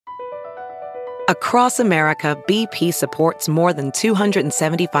Across America, BP supports more than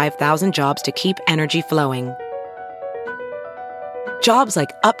 275,000 jobs to keep energy flowing. Jobs like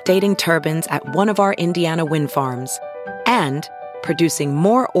updating turbines at one of our Indiana wind farms and producing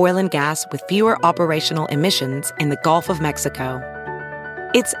more oil and gas with fewer operational emissions in the Gulf of Mexico.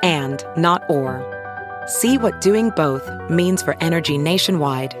 It's and, not or. See what doing both means for energy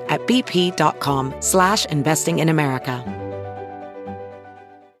nationwide at bp.com/investing in America.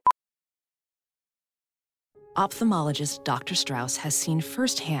 Ophthalmologist Dr. Strauss has seen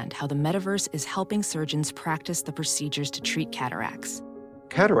firsthand how the metaverse is helping surgeons practice the procedures to treat cataracts.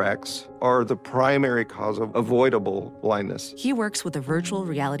 Cataracts are the primary cause of avoidable blindness. He works with a virtual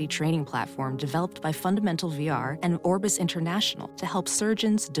reality training platform developed by Fundamental VR and Orbis International to help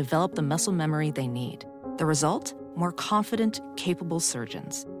surgeons develop the muscle memory they need. The result? More confident, capable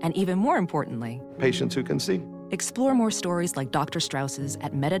surgeons. And even more importantly, Patients who can see. explore more stories like Dr. Strauss's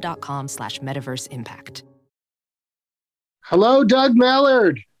at meta.com/metaverseimpact. Hello, Doug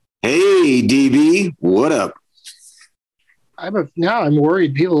Mallard. Hey, DB, what up? Now I'm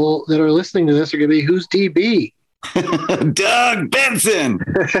worried people that are listening to this are going to be, who's DB? Doug Benson.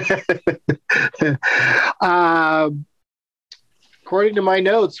 According to my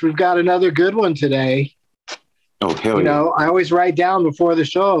notes, we've got another good one today. Oh, hell yeah. I always write down before the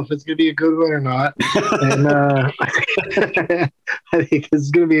show if it's going to be a good one or not. And I think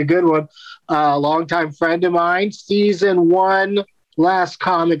it's going to be a good one. A longtime friend of mine, season 1, Last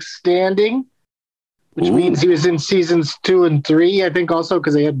Comic Standing, which means he was in seasons 2 and 3, I think, also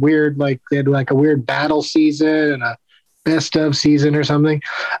because they had a weird battle season and a best of season or something.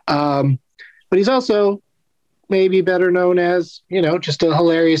 But he's also maybe better known as, just a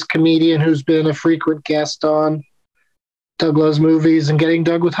hilarious comedian who's been a frequent guest on Doug Loves Movies and Getting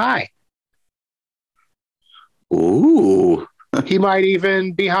Doug with High. Ooh. He might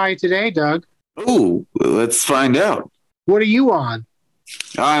even be high today, Doug. Ooh, let's find out. What are you on?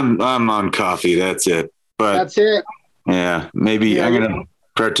 I'm on coffee, that's it. But That's it? yeah, maybe I'm going to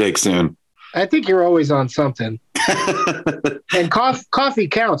partake soon. I think you're always on something. And coffee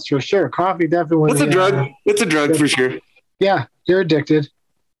counts for sure. Coffee definitely. It's a drug. It's a drug for sure. Yeah, you're addicted.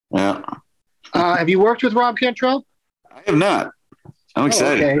 Yeah. Have you worked with Rob Cantrell? I have not. I'm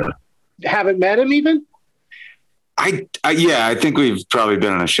excited. Okay. Haven't met him even? I think we've probably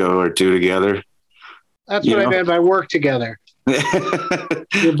been on a show or two together. That's what I meant by work together.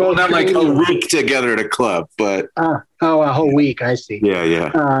 You're both not like a week together at a club, but a whole week. I see.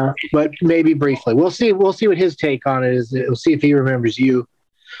 Yeah. But maybe briefly. We'll see what his take on it is. We'll see if he remembers you,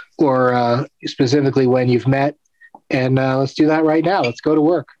 or specifically when you've met. And let's do that right now. Let's go to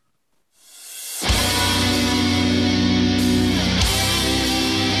work.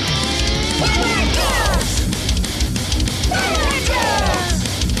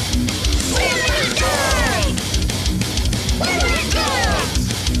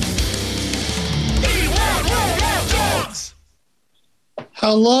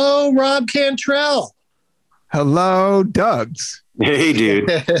 Hello, Rob Cantrell. Hello, Doug's. Hey, dude.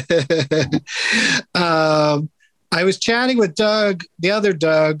 I was chatting with Doug, the other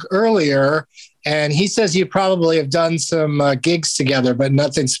Doug, earlier, and he says you probably have done some gigs together, but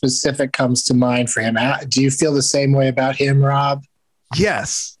nothing specific comes to mind for him. Do you feel the same way about him, Rob?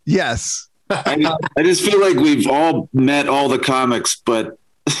 Yes. I just feel like we've all met all the comics, but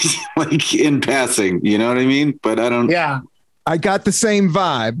like in passing, you know what I mean? But I don't. Yeah. I got the same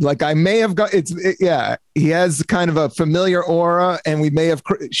vibe. Like I may have got he has kind of a familiar aura, and we may have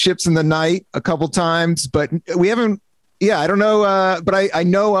ships in the night a couple times, but we haven't. Yeah, I don't know. But I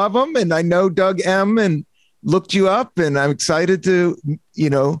know of him, and I know Doug M, and looked you up, and I'm excited to,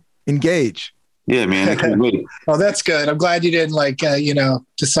 engage. Yeah, man. I can't wait. Oh, that's good. I'm glad you didn't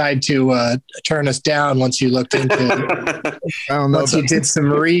decide to turn us down once you looked into it. I don't know. Once you did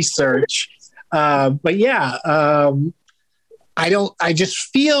some research. But yeah, I just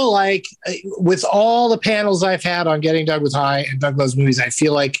feel like with all the panels I've had on Getting Doug with High and Doug Loves Movies, I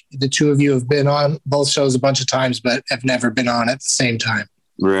feel like the two of you have been on both shows a bunch of times, but have never been on at the same time.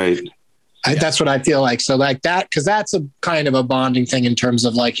 Right. That's what I feel like. So like that, because that's a kind of a bonding thing in terms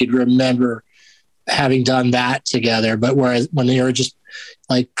of like you'd remember having done that together. But whereas when you're just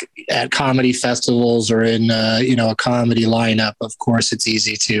like at comedy festivals or in a comedy lineup, of course it's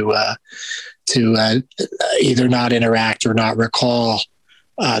easy to either not interact or not recall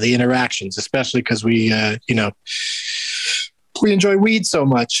the interactions, especially because we enjoy weed so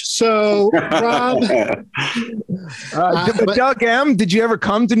much. So, Rob, Doug M, did you ever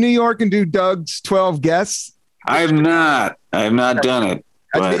come to New York and do Doug's 12 Guests? I have not done it.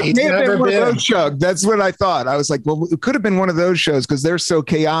 But It may have been one of those shows. That's what I thought. I was like, well, it could have been one of those shows because they're so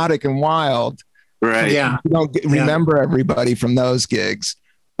chaotic and wild. Right. Yeah. You don't remember everybody from those gigs,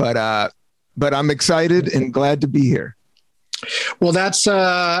 but I'm excited and glad to be here. Well, that's,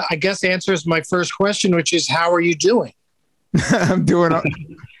 I guess, answers my first question, which is, how are you doing? I'm doing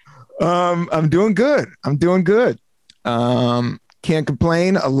good. I'm doing good. Can't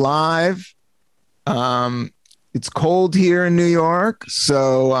complain. Alive. It's cold here in New York.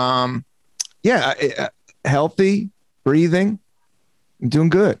 So, healthy, breathing. I'm doing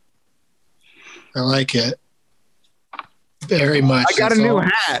good. I like it very much. I got a new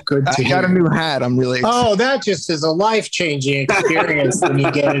hat. A new hat. I'm really excited. Oh, that just is a life-changing experience when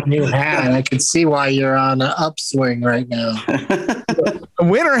you get a new hat. I can see why you're on an upswing right now. A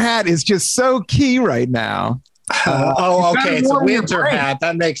winter hat is just so key right now. Okay. It's a winter hat.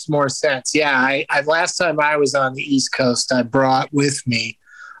 That makes more sense. Yeah. I last time I was on the East Coast, I brought with me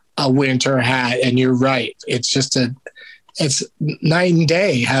a winter hat, and you're right. It's night and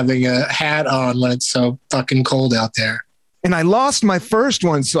day having a hat on when it's so fucking cold out there. And I lost my first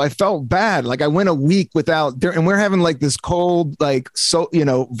one, so I felt bad. Like I went a week without, and we're having like this cold,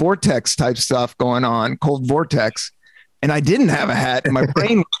 vortex type stuff going on, cold vortex. And I didn't have a hat and my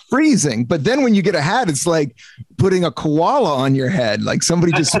brain was freezing. But then when you get a hat, it's like putting a koala on your head. Like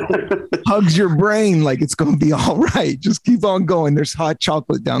somebody just hugs your brain like it's going to be all right. Just keep on going. There's hot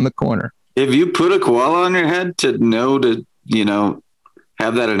chocolate down the corner. Have you put a koala on your head to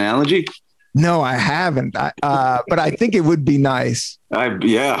have that analogy? No, I haven't. But I think it would be nice. I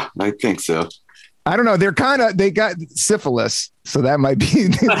think so. I don't know. They got syphilis, so that might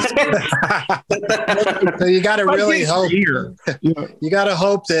be. So you got to really hope. You got to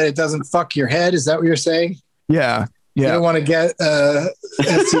hope that it doesn't fuck your head. Is that what you're saying? Yeah. You don't want to get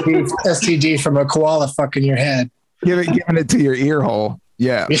STD from a koala fucking your head. Giving it to your ear hole.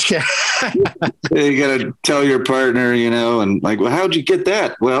 Yeah. You got to tell your partner, and like, well, how'd you get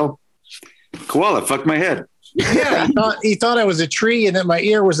that? Well, koala fucked my head. Yeah, he thought I was a tree and that my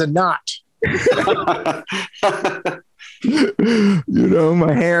ear was a knot. My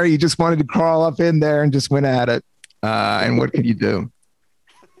hair, you just wanted to crawl up in there and just went at it. And what could you do?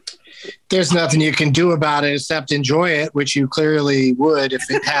 There's nothing you can do about it except enjoy it, which you clearly would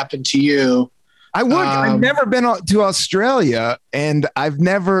if it happened to you. I would. I've never been to Australia, and I've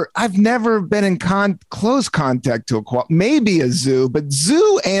never been in close contact to a koala. Maybe a zoo, but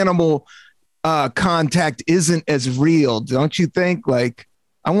zoo animal contact isn't as real, don't you think? Like,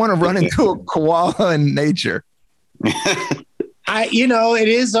 I want to run into a koala in nature. It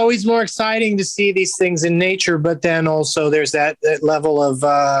is always more exciting to see these things in nature, but then also there's that level of,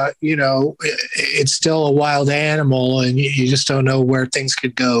 it's still a wild animal, and you just don't know where things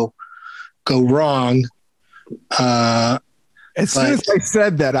could go wrong. As soon as I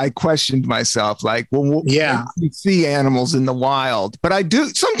said that, I questioned myself. Like, well, yeah, you see animals in the wild, but I do.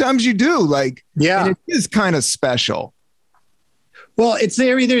 Sometimes you do. Like, yeah, and it is kind of special. Well,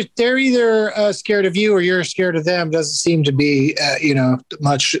 they're either scared of you or you're scared of them. Doesn't seem to be,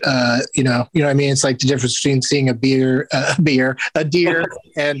 much. You know what I mean? It's like the difference between seeing a deer,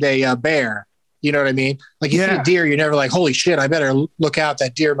 and a bear. You know what I mean? Like, you see a deer, you're never like, holy shit, I better look out.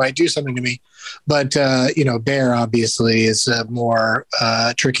 That deer might do something to me. But, bear obviously is a more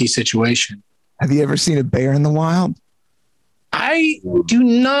tricky situation. Have you ever seen a bear in the wild? I do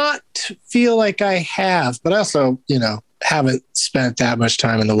not feel like I have, but also, haven't spent that much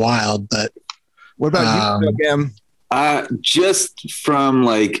time in the wild. But what about you, Kim? Just from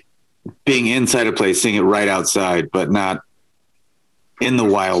like being inside a place, seeing it right outside, but not in the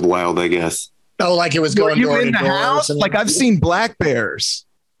wild, I guess. Oh, like it was going door to door. House? Like I've seen black bears.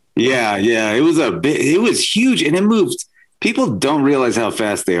 Yeah. It was huge, and it moved. People don't realize how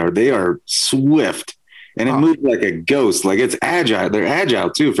fast they are. They are swift, and it moved like a ghost. Like, it's agile. They're agile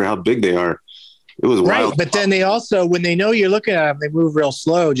too for how big they are. It was wild. Right, but then they also, when they know you're looking at them, they move real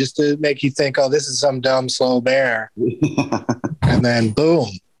slow just to make you think, oh, this is some dumb, slow bear. And then boom,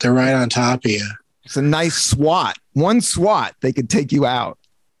 they're right on top of you. It's a nice swat. One swat, they could take you out.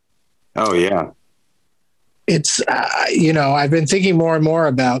 Oh, yeah. It's, I've been thinking more and more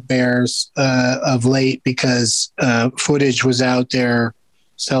about bears of late because footage was out there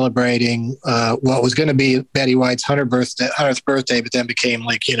celebrating what was going to be Betty White's 100th birthday, but then became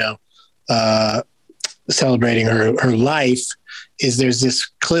like, celebrating her life. There's this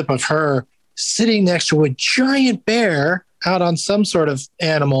clip of her sitting next to a giant bear out on some sort of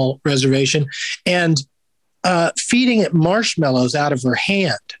animal reservation and feeding it marshmallows out of her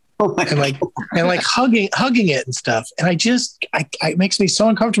hand. And hugging it and stuff. And it makes me so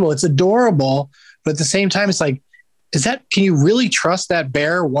uncomfortable. It's adorable, but at the same time, it's like, can you really trust that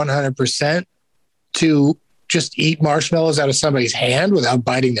bear 100% to just eat marshmallows out of somebody's hand without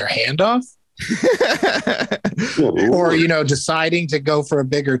biting their hand off? Or, deciding to go for a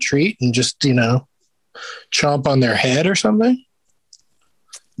bigger treat and just, chomp on their head or something.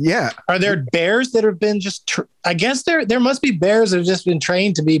 Yeah. Are there bears that have been I guess there must be bears that have just been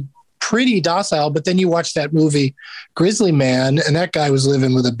trained to be pretty docile, but then you watch that movie Grizzly Man, and that guy was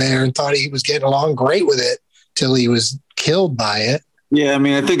living with a bear and thought he was getting along great with it till he was killed by it. Yeah, I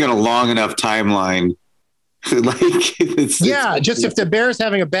mean, I think on a long enough timeline, just if the bear's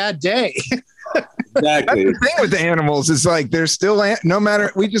having a bad day. Exactly. That's the thing with the animals is like they're still no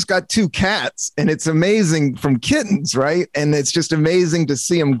matter. We just got 2 cats, and it's amazing from kittens, right? And it's just amazing to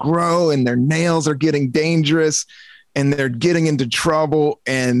see them grow, and their nails are getting dangerous, and they're getting into trouble.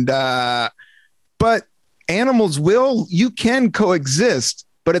 And but animals you can coexist.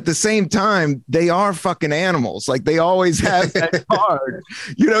 But at the same time, they are fucking animals. Like they always have that card.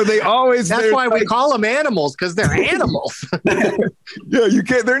 They always. That's why we call them animals, because they're animals. Yeah, you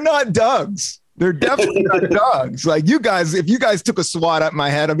can't. They're not dogs. They're definitely not dogs. Like you guys, if you guys took a swat at my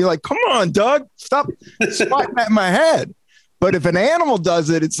head, I'd be like, "Come on, Doug, stop swatting at my head." But if an animal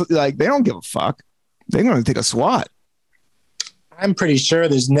does it, it's like they don't give a fuck. They're going to take a swat. I'm pretty sure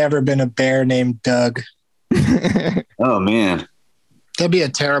there's never been a bear named Doug. Oh man. That'd be a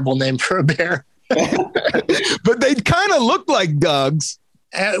terrible name for a bear. But they kind of look like Dougs.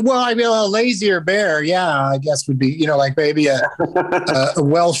 A lazier bear, yeah, I guess would be, like maybe a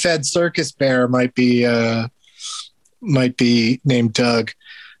well-fed circus bear might be named Doug.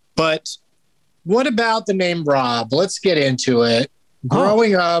 But what about the name Rob? Let's get into it.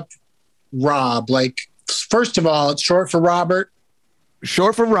 Growing up, Rob, first of all, it's short for Robert.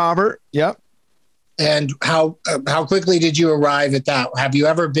 Short for Robert. Yep. And how quickly did you arrive at that? Have you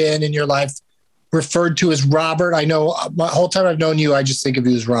ever been in your life referred to as Robert? I know my whole time I've known you, I just think of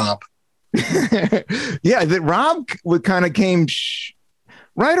you as Rob. Yeah, that Rob kind of came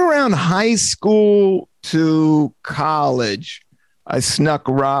right around high school to college. I snuck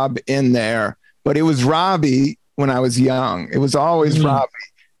Rob in there, but it was Robbie when I was young. It was always Robbie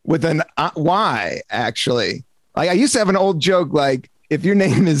with an Y, actually. Like I used to have an old joke like, if your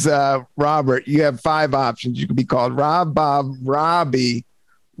name is Robert, you have 5 options. You could be called Rob, Bob, Robbie,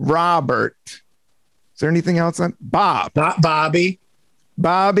 Robert. Is there anything else on Bob? Not Bobby.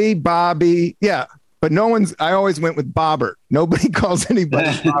 Bobby. Yeah. But I always went with Bobbert. Nobody calls anybody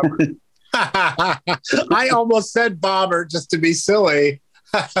Bobbert. I almost said Bobbert just to be silly.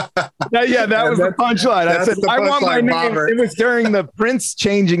 That was the punchline. I said, I want my name. Bobbert. It was during the Prince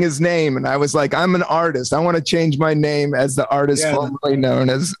changing his name. And I was like, I'm an artist. I want to change my name as the artist formerly known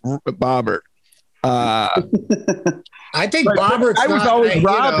as Bobbert. I think Bobbert's I was always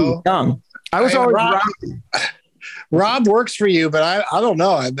Robbie young. I was always Robbie. Rob works for you, but I don't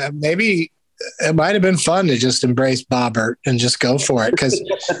know. Maybe it might have been fun to just embrace Bobbert and just go for it. Cause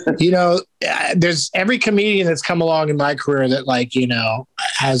there's every comedian that's come along in my career that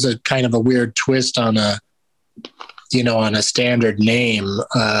has a kind of a weird twist on a standard name.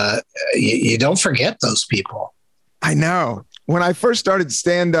 You don't forget those people. I know. When I first started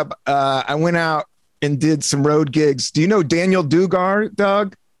stand up, I went out and did some road gigs. Do you know Daniel Dugar,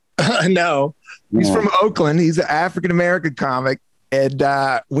 Doug? No. He's from Oakland. He's an African-American comic. And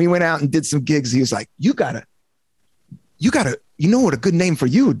we went out and did some gigs. He was like, you know what a good name for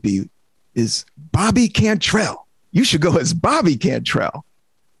you would be is Bobby Cantrell. You should go as Bobby Cantrell.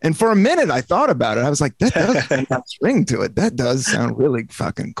 And for a minute, I thought about it. I was like, that does have a ring to it. That does sound really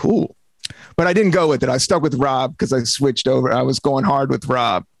fucking cool. But I didn't go with it. I stuck with Rob because I switched over. I was going hard with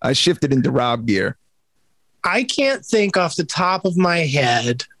Rob. I shifted into Rob gear. I can't think off the top of my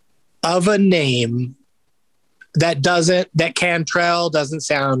head of a name that Cantrell doesn't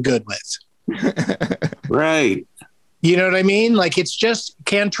sound good with. Right. You know what I mean? Like it's just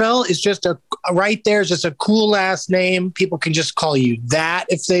Cantrell is just right there is just a cool last name. People can just call you that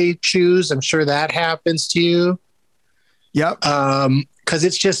if they choose. I'm sure that happens to you. Yep. Cause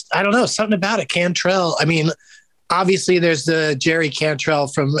it's just, I don't know, something about it. Cantrell. I mean, obviously there's the Jerry Cantrell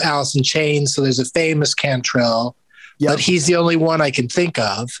from Alice in Chains. So there's a famous Cantrell, but he's the only one I can think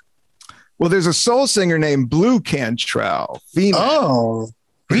of. Well, there's a soul singer named Blue Cantrell, female. Oh,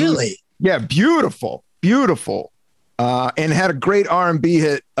 really? Yeah, beautiful. And had a great R&B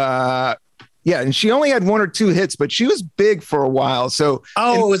hit. And she only had 1 or 2 hits, but she was big for a while. So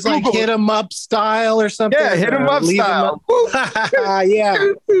it was like Hit 'em Up style or something. Yeah, Hit 'em Up style.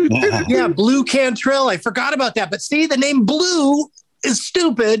 Yeah, Blue Cantrell. I forgot about that. But see, the name Blue is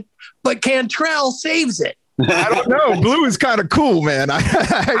stupid, but Cantrell saves it. I don't know. Blue is kind of cool, man.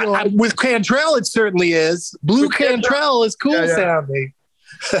 With Cantrell, it certainly is. Blue Cantrell is cool sounding.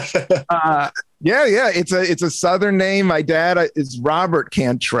 Yeah. It's a Southern name. My dad is Robert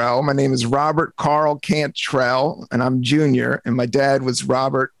Cantrell. My name is Robert Carl Cantrell, and I'm junior. And my dad was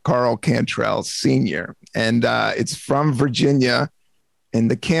Robert Carl Cantrell Sr. And it's from Virginia. And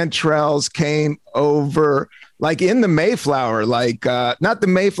the Cantrells came over like in the Mayflower, like not the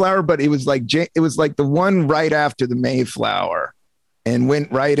Mayflower, but it was like the one right after the Mayflower, and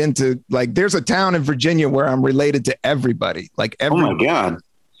went right into like there's a town in Virginia where I'm related to everybody. Like Oh my God.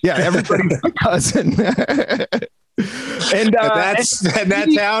 Yeah, everybody's my cousin. And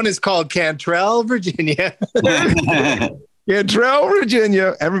that town is called Cantrell, Virginia. Cantrell,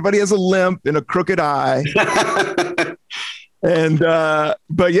 Virginia. Everybody has a limp and a crooked eye. And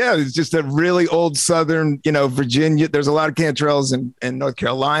but yeah, it's just a really old Southern, Virginia. There's a lot of Cantrells in North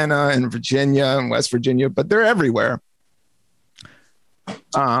Carolina and Virginia and West Virginia, but they're everywhere.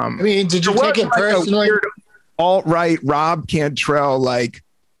 I mean, did you take it personally? Alt-right Rob Cantrell, like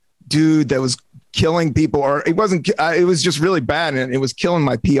dude that was killing people, or it wasn't. It was just really bad, and it was killing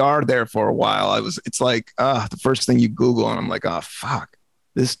my PR there for a while. It's like the first thing you Google, and I'm like, oh fuck,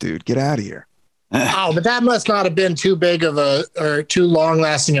 this dude, get out of here. Oh, but that must not have been too big of or too long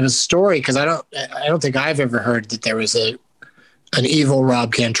lasting of a story, because I don't think I've ever heard that there was an evil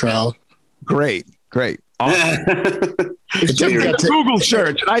Rob Cantrell. Great. Awesome. It's Google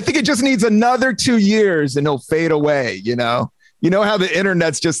search. I think it just needs another 2 years and it'll fade away. You know how the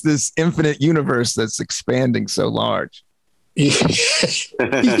internet's just this infinite universe that's expanding so large.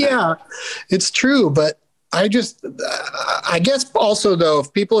 Yeah, it's true. But I guess also though,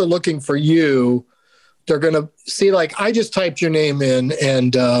 if people are looking for you, they're going to see, like, I just typed your name in,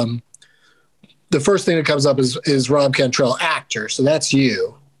 and the first thing that comes up is Rob Cantrell, actor. So that's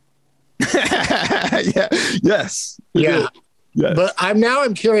you. Yeah. Yes. Yeah. Yes. But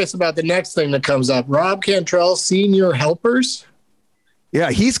I'm curious about the next thing that comes up. Rob Cantrell, Senior Helpers.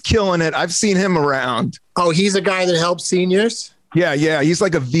 Yeah, he's killing it. I've seen him around. Oh, he's a guy that helps seniors? Yeah. He's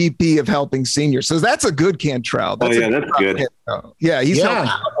like a VP of helping seniors. So that's a good Cantrell. That's good. Cantrell. Yeah, he's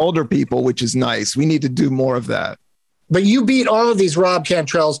helping older people, which is nice. We need to do more of that. But you beat all of these Rob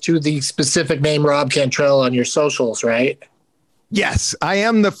Cantrells to the specific name Rob Cantrell on your socials, right? Yes, I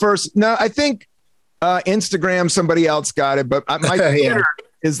am the first. No, I think Instagram, somebody else got it, but my Twitter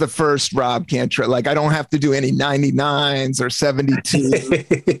is the first Rob Cantrell. Like, I don't have to do any 99s or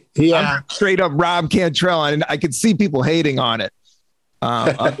 72. Yeah. I'm straight up Rob Cantrell, and I could see people hating on it.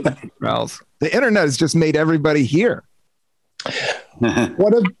 The internet has just made everybody here.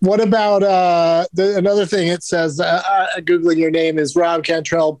 What about another thing? It says, Googling your name is Rob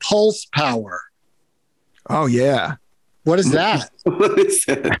Cantrell Pulse Power. Oh, yeah. What is that? What is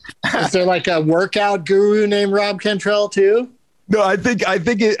that? Is there like a workout guru named Rob Cantrell too? No, I think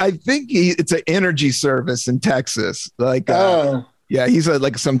it's an energy service in Texas. Like, yeah, he's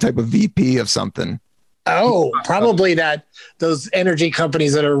like some type of VP of something. Oh, probably those energy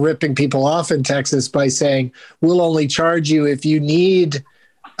companies that are ripping people off in Texas by saying, we'll only charge you if you need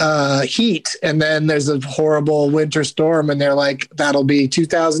heat. And then there's a horrible winter storm and they're like, that'll be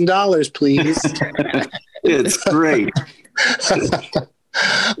 $2,000, please. It's great.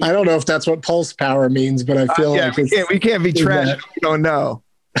 I don't know if that's what pulse power means, but I feel like we can't be trash. We don't know.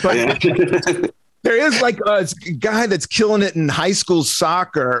 But there is like a guy that's killing it in high school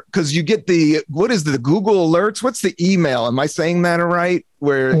soccer, because you get the Google alerts? What's the email? Am I saying that right?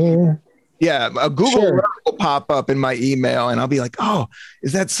 Where a Google alert will pop up in my email, and I'll be like, oh,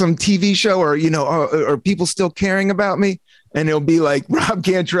 is that some TV show, or are people still caring about me? And it'll be like, Rob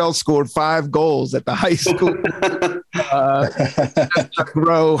Cantrell scored 5 goals at the high school,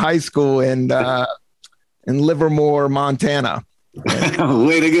 Row High School in Livermore, Montana.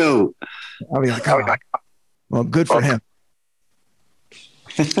 Way to go. I'll be like, oh, well, good for him.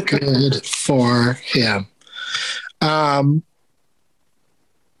 Good for him.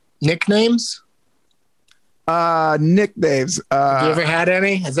 Nicknames? Nicknames. Have you ever had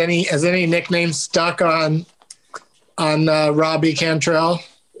any? Has any nickname stuck on Robbie Cantrell?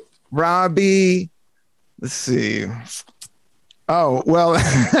 Robbie, let's see. Oh, well,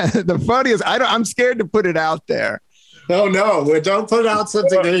 the funniest, I'm scared to put it out there. No, don't put out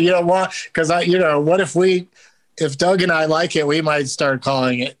something that you don't want, because what if Doug and I like it, we might start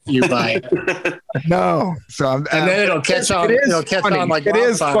calling it you by it. No, and then it'll catch on. It'll catch on like it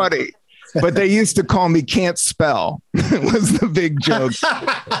is funny. But they used to call me Can't Spell. Was the big joke.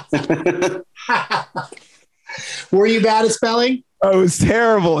 Were you bad at spelling? I was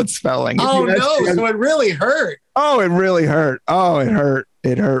terrible at spelling. Oh, no. So it really hurt. Oh, it really hurt. Oh, it hurt.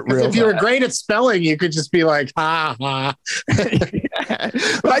 It hurt real bad. If you were great at spelling, you could just be like, ha, ha.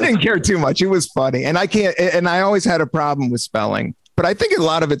 But I didn't care too much. It was funny. And I always had a problem with spelling. but I think a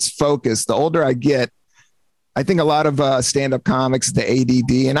lot of it's focus. The older I get, I think a lot of stand-up comics, the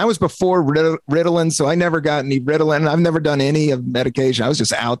ADD, and I was before Ritalin, so I never got any Ritalin. I've never done any of medication. I was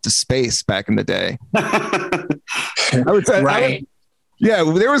just out to space back in the day. I would say, yeah,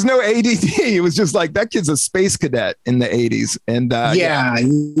 there was no ADD. It was just like, that kid's a space cadet in the 80s. And or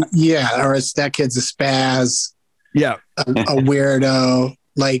it's that kid's a spaz. Yeah. A weirdo.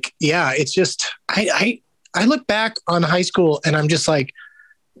 Like, yeah, it's just, I look back on high school and I'm just like,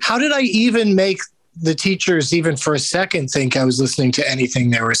 how did I even make the teachers even for a second think I was listening to anything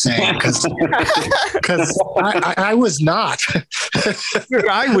they were saying? Because I was not.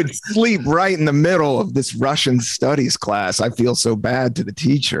 I would sleep right in the middle of this Russian studies class. I feel so bad to the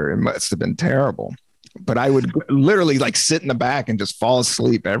teacher. It must have been terrible. But I would literally like sit in the back and just fall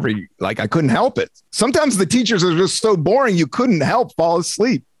asleep I couldn't help it. Sometimes the teachers are just so boring, you couldn't help fall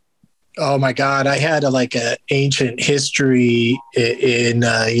asleep. Oh my God. I had a ancient history in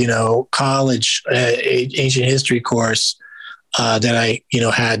college, ancient history course that I,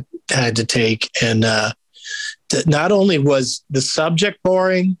 had to take. And not only was the subject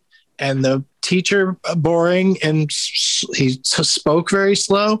boring and the teacher boring, and he spoke very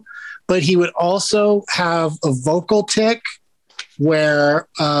slow, but he would also have a vocal tick where,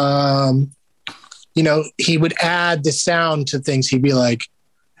 he would add the sound to things. He'd be like,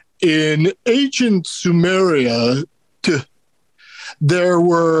 in ancient Sumeria, there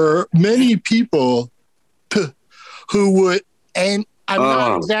were many people who would, and I'm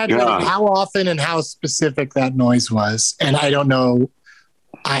not exaggerating how often and how specific that noise was. And I don't know.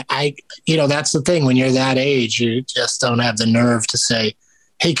 I that's the thing. When you're that age, you just don't have the nerve to say,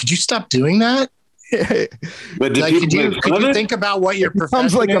 hey, could you stop doing that? But could you think about what your profession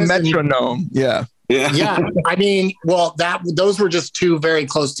sounds like is? A metronome. Yeah. Yeah. I mean, well, those were just two very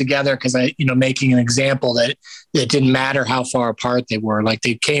close together because making an example that it didn't matter how far apart they were. Like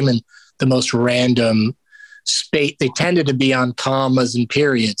they came in the most random space. They tended to be on commas and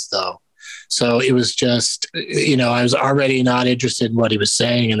periods though. So it was just, I was already not interested in what he was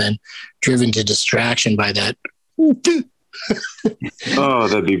saying and then driven to distraction by that. Oh,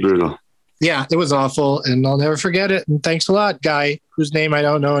 that'd be brutal. Yeah, it was awful, and I'll never forget it. And thanks a lot, guy whose name I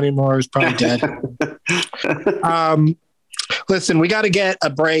don't know anymore is probably dead. Listen, we got to get a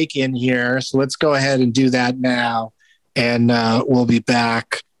break in here, so let's go ahead and do that now, and we'll be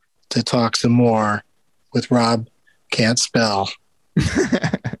back to talk some more with Rob Can't Spell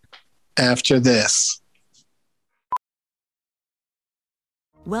after this.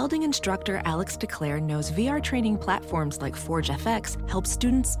 Welding instructor Alex DeClaire knows VR training platforms like Forge FX help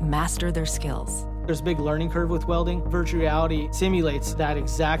students master their skills. There's a big learning curve with welding. Virtual reality simulates that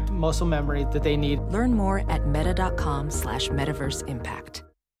exact muscle memory that they need. Learn more at meta.com/metaverseimpact.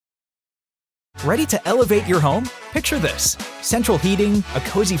 Ready to elevate your home? Picture this: central heating, a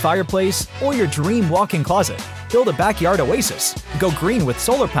cozy fireplace, or your dream walk-in closet. Build a backyard oasis, go green with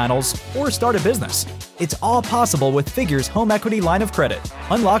solar panels, or start a business. It's all possible with Figure's home equity line of credit.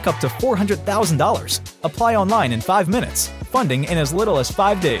 Unlock up to $400,000. Apply online in 5 minutes. Funding in as little as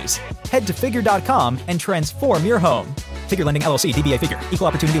 5 days. Head to figure.com and transform your home. Figure Lending LLC, DBA Figure, Equal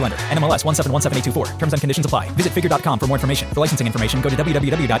Opportunity Lender, NMLS 1717824. Terms and conditions apply. Visit figure.com for more information. For licensing information, go to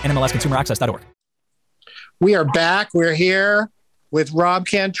www.nmlsconsumeraccess.org. We are back. We're here with Rob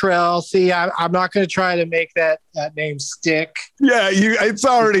Cantrell. See, I'm not going to try to make that name stick. Yeah, it's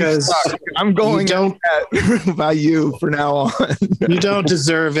already stuck. I'm going by you for now on. You don't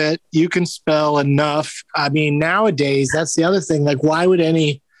deserve it. You can spell enough. I mean, nowadays, that's the other thing. Like, why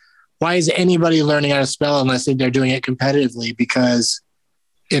is anybody learning how to spell unless they're doing it competitively? Because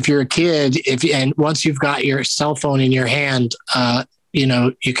if you're a kid, and once you've got your cell phone in your hand,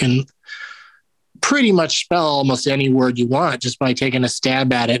 you can pretty much spell almost any word you want just by taking a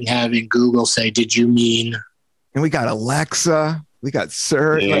stab at it and having Google say, "Did you mean?" And we got Alexa, we got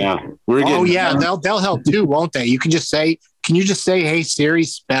Sir. Yeah, they'll help too, won't they? Can you just say, "Hey Siri,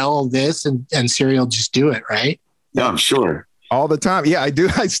 spell this," and Siri will just do it, right? Yeah, I'm sure. All the time. Yeah, I do.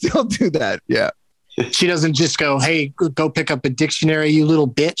 I still do that. Yeah. She doesn't just go, "Hey, go pick up a dictionary, you little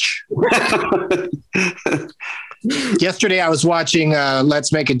bitch." Yesterday, I was watching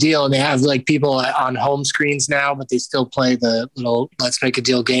Let's Make a Deal, and they have like people on home screens now, but they still play the little Let's Make a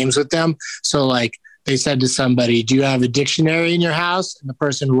Deal games with them. So like they said to somebody, "Do you have a dictionary in your house?" And the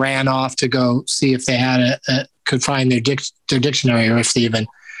person ran off to go see if they had could find their dictionary, or if they even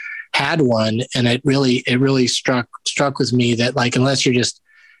had one. And it really struck with me that like, unless you're just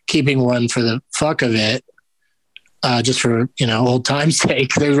keeping one for the fuck of it, just for, old time's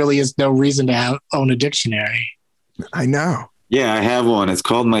sake, there really is no reason to own a dictionary. I know. Yeah, I have one. It's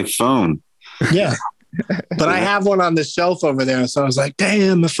called my phone. Yeah. But I have one on the shelf over there. So I was like,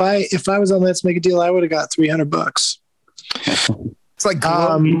 damn, if I was on Let's Make a Deal, I would have got $300. It's like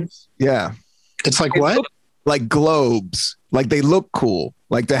globes. Yeah. It's like what? Like globes. Like they look cool.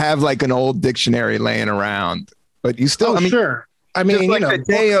 Like to have like an old dictionary laying around. But you still, sure. I mean, like the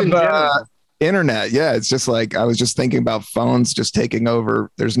day of internet. Yeah. It's just like, I was just thinking about phones just taking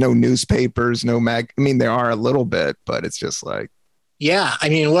over. There's no newspapers, no I mean, there are a little bit, but it's just like. Yeah. I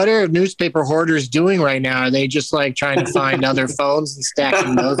mean, what are newspaper hoarders doing right now? Are they just like trying to find other phones and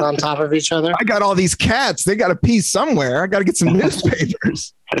stacking those on top of each other? I got all these cats. They got a piece somewhere. I got to get some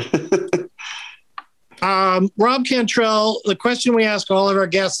newspapers. Rob Cantrell, the question we ask all of our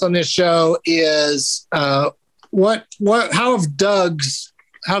guests on this show is, how have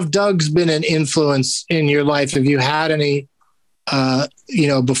Doug's been an influence in your life? Have you had any,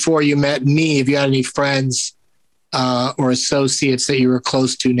 before you met me, have you had any friends or associates that you were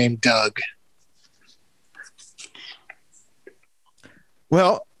close to named Doug?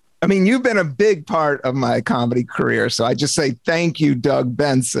 Well, I mean, you've been a big part of my comedy career. So I just say thank you, Doug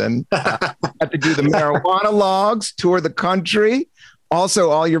Benson. I had to do the marijuana logs, tour the country, also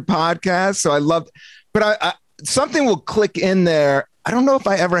all your podcasts. So I love, but I something will click in there. I don't know if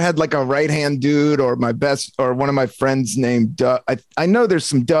I ever had like a right-hand dude or my best or one of my friends named Doug. I know there's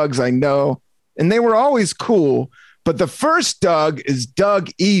some Dougs I know, and they were always cool. But the first Doug is Doug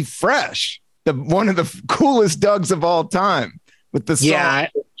E. Fresh, one of the coolest Dougs of all time with the song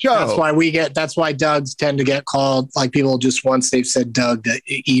Show. That's why Dougs tend to get called, like people just once they've said Doug, the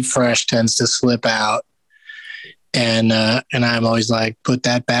E. Fresh tends to slip out. And I'm always like, put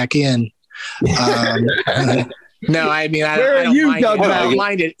that back in. No, I mean, I don't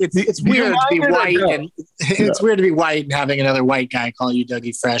mind it. It's weird to be white, and it's weird to be white and having another white guy call you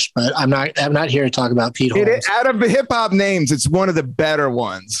Dougie Fresh. But I'm not here to talk about Pete Holmes. Out of the hip hop names, it's one of the better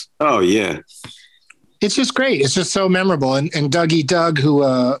ones. Oh yeah, it's just great. It's just so memorable. And Dougie Doug, who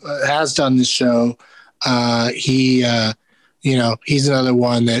has done this show, he's another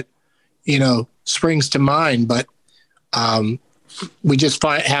one that springs to mind. But we just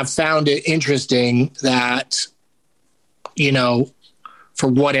have found it interesting that, for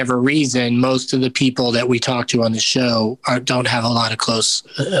whatever reason, most of the people that we talk to on the show don't have a lot of close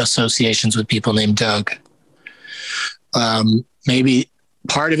associations with people named Doug. Maybe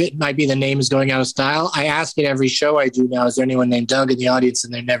part of it might be the name is going out of style. I ask it every show I do now, is there anyone named Doug in the audience?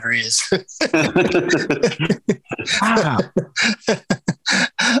 And there never is. Wow.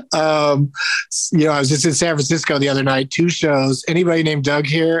 I was just in San Francisco the other night, 2 shows. Anybody named Doug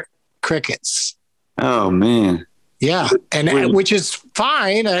here? Crickets. Oh, man. Yeah, and which is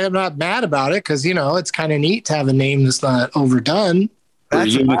fine. I'm not mad about it because, it's kind of neat to have a name that's not overdone.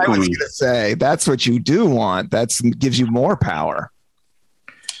 That's what I was going to say. That's what you do want. That gives you more power.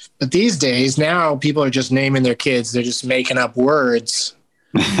 But these days, now people are just naming their kids. They're just making up words.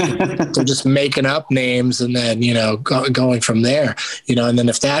 They're just making up names and then, going from there. And then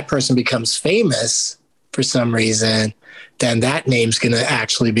if that person becomes famous for some reason, then that name's going to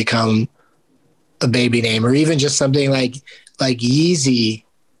actually become a baby name, or even just something like Yeezy.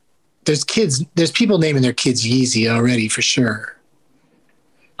 There's people naming their kids Yeezy already for sure.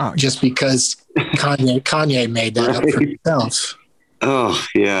 Oh, just because Kanye made that up for himself. Oh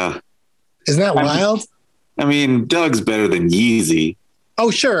yeah. Isn't that wild? I mean, Doug's better than Yeezy.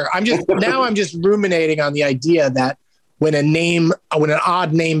 Oh, sure. I'm just ruminating on the idea that when an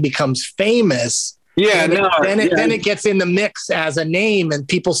odd name becomes famous, then it gets in the mix as a name, and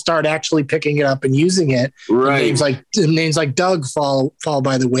people start actually picking it up and using it. Right. Names like Doug fall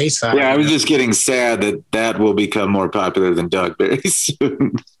by the wayside. Yeah, I was just getting sad that will become more popular than Doug very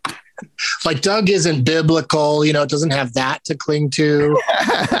soon. Like Doug isn't biblical, it doesn't have that to cling to.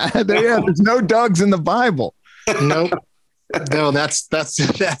 There's no Dougs in the Bible. Nope. No, that's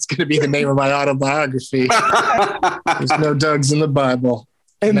going to be the name of my autobiography. There's no Dougs in the Bible.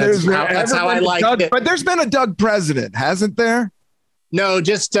 And that's how I like it. But there's been a Doug president, hasn't there? No,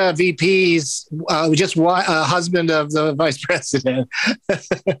 just VPs, just husband of the vice president.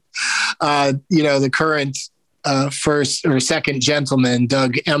 The current first or second gentleman,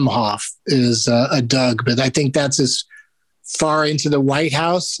 Doug Emhoff, is a Doug, but I think that's as far into the White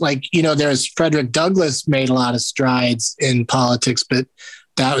House. There's Frederick Douglass made a lot of strides in politics, but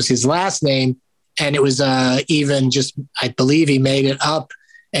that was his last name. And it was even just, I believe he made it up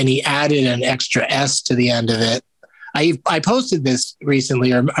and he added an extra S to the end of it. I posted this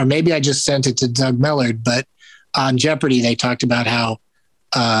recently, or maybe I just sent it to Doug Mellard, but on Jeopardy, they talked about how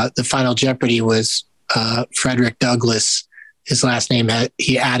the final Jeopardy was Frederick Douglass. His last name,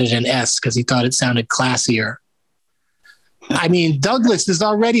 he added an S because he thought it sounded classier. I mean, Douglas is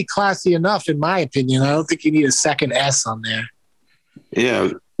already classy enough, in my opinion. I don't think you need a second S on there.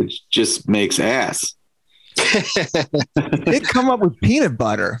 Yeah, it just makes ass. They'd come up with peanut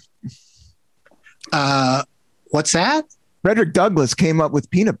butter. What's that? Frederick Douglass came up with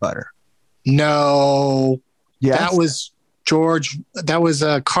peanut butter. No. Yes? That was George. That was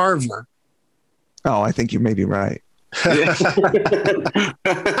Carver. Oh, I think you may be right.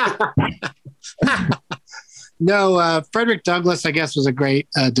 No, Frederick Douglass, I guess, was a great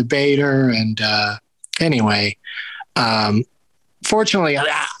debater. And anyway, fortunately,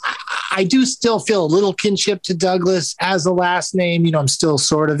 I do still feel a little kinship to Douglas as a last name. You know, I'm still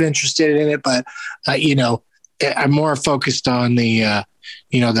sort of interested in it, but, you know, I'm more focused on the,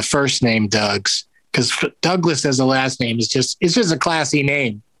 you know, the first name Dougs, because Douglas as a last name is just, it's just a classy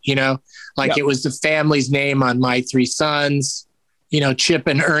name, you know, like It was the family's name on My Three Sons, you know, Chip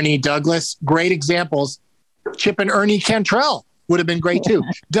and Ernie Douglas, great examples. Chip and Ernie Cantrell would have been great too.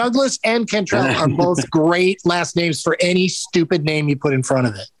 Douglas and Cantrell are both great last names for any stupid name you put in front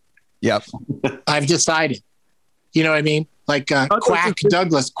of it. Yep. I've decided, you know what I mean? Like Quack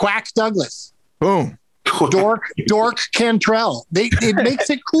Douglas. Boom. Dork Cantrell. It makes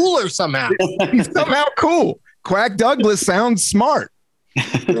it cooler somehow. He's somehow cool. Quack Douglas sounds smart.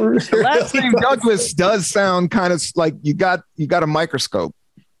 The last name Douglas does sound kind of like you got a microscope.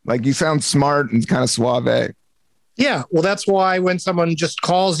 Like you sound smart and kind of suave. Yeah, well, that's why when someone just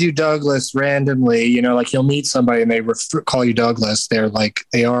calls you Douglas randomly, you know, like you'll meet somebody and they call you Douglas, they are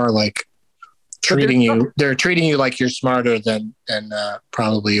treating you. They're treating you like you're smarter than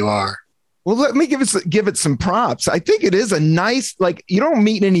probably you are. Well, let me give it some props. I think it is a nice, like, you don't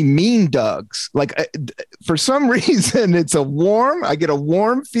meet any mean Dougs. Like, for some reason, I get a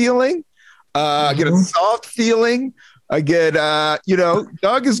warm feeling. I get a soft feeling. I get,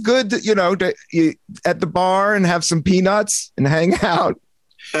 Doug is good to at the bar and have some peanuts and hang out.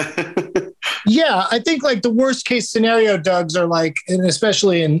 Yeah, I think like the worst case scenario Dougs are like, and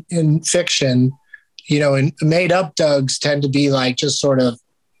especially in fiction, you know, and made up Dougs tend to be like just sort of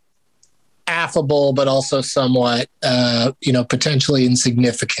affable, but also somewhat, potentially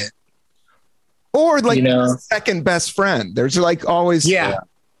insignificant. Or like second best friend. There's like always right.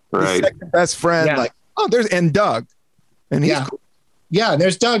 Second best friend. Yeah. Like, and Doug. And he's cool. Yeah,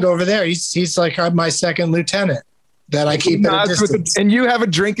 there's Doug over there. He's like my second lieutenant that I keep at a distance. And you have a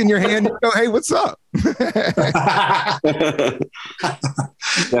drink in your hand. You go, hey, what's up?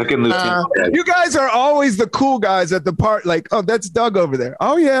 Second lieutenant. You guys are always the cool guys at the part. Like, oh, that's Doug over there.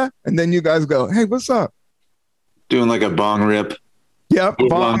 Oh yeah. And then you guys go, hey, what's up? Doing like a bong rip. Yep,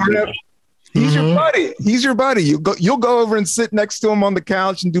 bong rip. He's your buddy. He's your buddy. You'll go over and sit next to him on the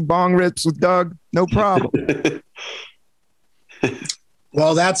couch and do bong rips with Doug. No problem.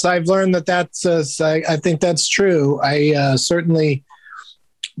 Well, I've learned that's I think that's true. I certainly,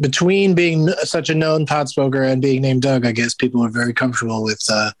 between being such a known pot smoker and being named Doug, I guess people are very comfortable with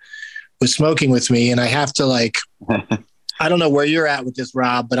smoking with me. And I have to I don't know where you're at with this,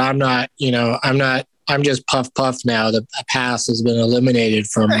 Rob, but I'm I'm just puff now. The pass has been eliminated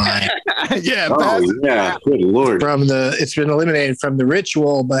from my good Lord. It's been eliminated from the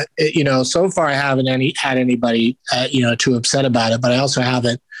ritual, but so far I haven't had anybody too upset about it, but I also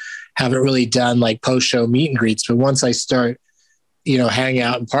haven't really done like post-show meet and greets. But once I start hanging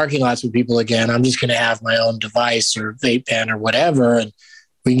out in parking lots with people again, I'm just going to have my own device or vape pen or whatever, and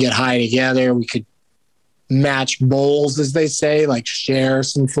we can get high together. We could match bowls, as they say, like share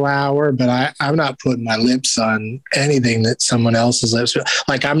some flour, but I'm not putting my lips on anything that someone else's lips.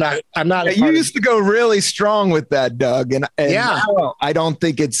 Like I'm not. You used to go really strong with that, Doug, and now I don't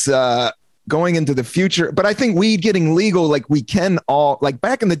think it's going into the future. But I think weed getting legal, like we can all, like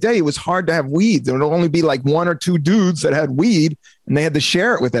back in the day, it was hard to have weed. There would only be like one or two dudes that had weed, and they had to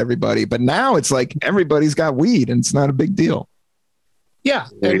share it with everybody. But now it's like everybody's got weed, and it's not a big deal. Yeah.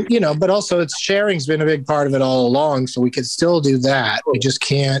 And, but also sharing's been a big part of it all along. So we could still do that. We just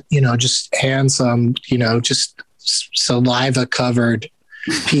can't, just hand some, just saliva covered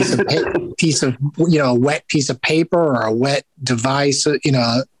piece of, a wet piece of paper or a wet device, Some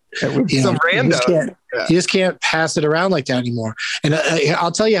random. You just can't pass it around like that anymore. And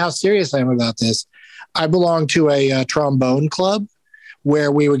I'll tell you how serious I am about this. I belong to a trombone club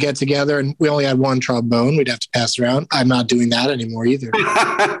where we would get together and we only had one trombone. We'd have to pass it around. I'm not doing that anymore either.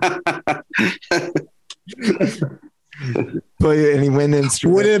 Play any wind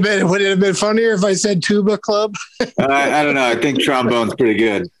instrument. Would it have been funnier if I said tuba club? I don't know. I think trombone's pretty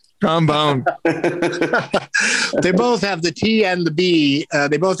good. Trombone. They both have the T and the B.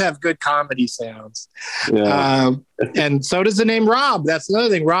 They both have good comedy sounds. Yeah. And so does the name Rob. That's another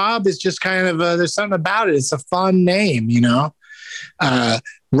thing. Rob is just kind of, there's something about it. It's a fun name, you know?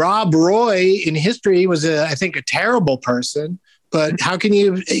 Rob Roy in history was, I think, a terrible person. But how can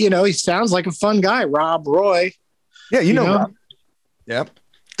he sounds like a fun guy, Rob Roy. Yeah, you know Rob. Yep.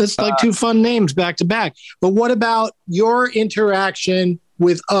 That's like two fun names back to back. But what about your interaction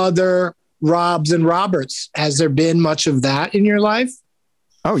with other Robs and Roberts? Has there been much of that in your life?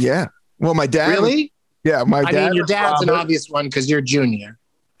 Oh, yeah. Well, my dad. Really? Yeah, my dad. I mean, your dad's Robert. an obvious one because you're junior.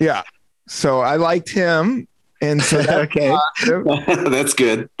 Yeah. So I liked him. And so okay. That's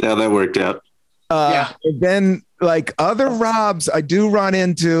good how that worked out. Yeah. And then like other Robs I do run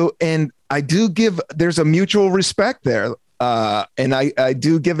into, and I do there's a mutual respect there. And I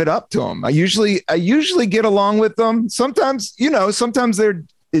do give it up to them. I usually get along with them. Sometimes, sometimes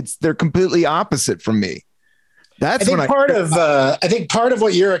they're completely opposite from me. That's I think part of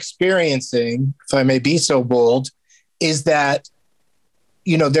what you're experiencing, if I may be so bold, is that,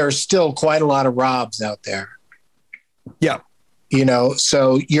 there's still quite a lot of Robs out there. Yeah.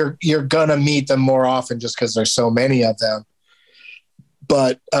 So you're going to meet them more often just because there's so many of them.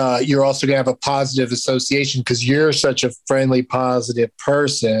 But you're also going to have a positive association because you're such a friendly, positive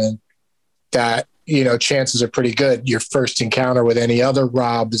person that, chances are pretty good. Your first encounter with any other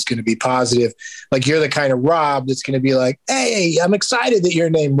Rob is going to be positive. Like you're the kind of Rob that's going to be like, hey, I'm excited that you're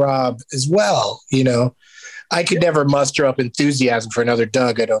named Rob as well. I could never muster up enthusiasm for another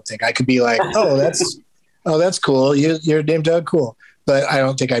Doug. I don't think I could be like, oh, that's cool. You're named Doug. Cool. But I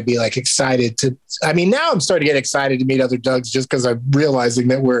don't think I'd be like excited now I'm starting to get excited to meet other Dougs just because I'm realizing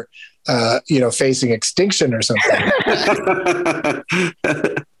that we're, facing extinction or something.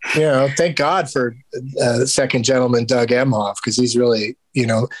 Thank God for second gentleman, Doug Emhoff, because he's really,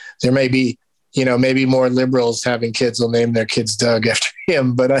 there may be, maybe more liberals having kids will name their kids Doug after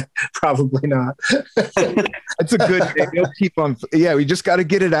him, but probably not. That's a good thing. He'll keep on. Yeah, we just got to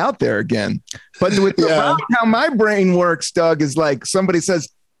get it out there again. But with how my brain works, Doug, is like somebody says,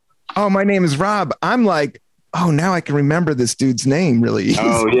 oh, my name is Rob. I'm like, oh, now I can remember this dude's name really easy.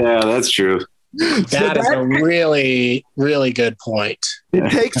 Oh, yeah, that's true. That is a really, really good point. It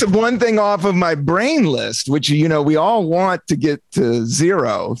takes one thing off of my brain list, which, we all want to get to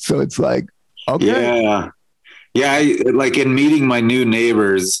zero. So it's like, okay. Yeah. Like in meeting my new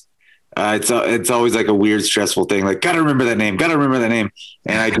neighbors, it's always like a weird, stressful thing. Like, gotta remember that name.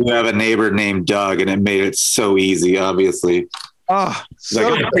 And I do have a neighbor named Doug, and it made it so easy, obviously. Oh,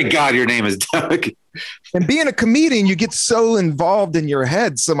 thank God your name is Doug. And being a comedian, you get so involved in your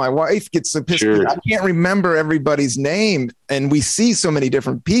head. So my wife gets so pissed. Sure. I can't remember everybody's name, and we see so many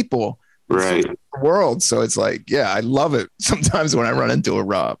different people, right? In the world. So it's like, yeah, I love it. Sometimes when I run into a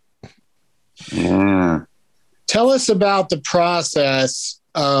Rob. Yeah. Tell us about the process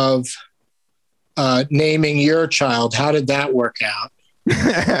of naming your child. How did that work out?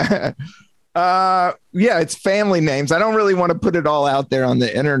 Yeah, it's family names. I don't really want to put it all out there on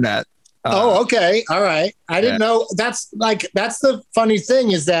the internet. Okay. All right. I didn't know. That's the funny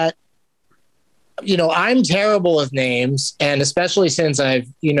thing is that, I'm terrible with names, and especially since I've,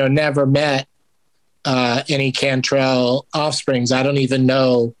 never met any Cantrell offsprings, I don't even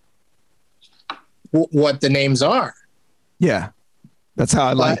know what the names are. Yeah. That's how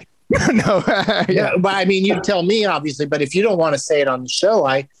I like it. No, yeah, but I mean, you tell me obviously, but if you don't want to say it on the show,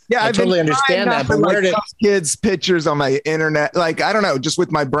 I totally understand that. But where did kids pictures on my internet? Like, I don't know, just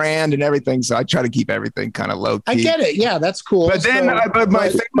with my brand and everything. So I try to keep everything kind of low key. I get it. Yeah, that's cool. But then, my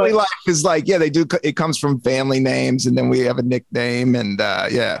family life is like, yeah, they do. It comes from family names, and then we have a nickname, and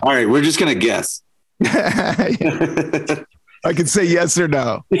yeah. All right, we're just gonna guess. I can say yes or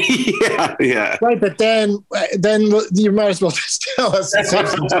no. Yeah. Right, but then you might as well just tell us and save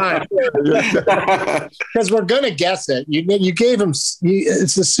some time because we're gonna guess it. You gave him.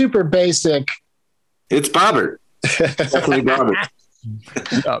 It's a super basic. It's Bobbert. Definitely Bobbert.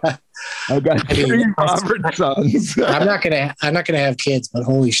 I've got three Bobbert sons. I'm not gonna have kids, but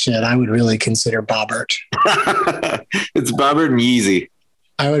holy shit, I would really consider Bobbert. It's Bobbert and Yeezy.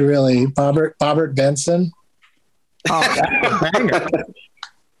 I would really Bobbert Benson. Oh, that's a banger.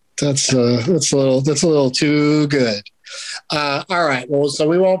 That's a little too good. All right. Well, so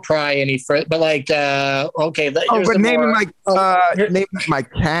we won't pry any further, but like, okay. But naming my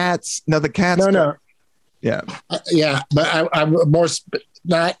cats. No, the cats. No. Yeah. Yeah. But I'm more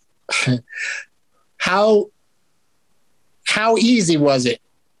not. How easy was it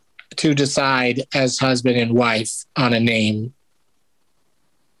to decide as husband and wife on a name?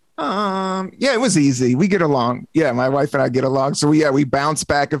 Yeah, it was easy. We get along. Yeah, my wife and I get along. So we bounced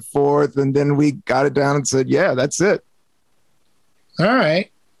back and forth, and then we got it down and said, yeah, that's it. All right.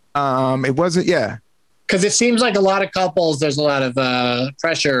 It wasn't, yeah. Because it seems like a lot of couples, there's a lot of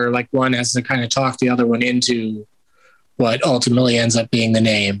pressure. Like one has to kind of talk the other one into what ultimately ends up being the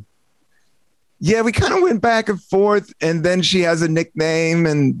name. Yeah, we kind of went back and forth, and then she has a nickname,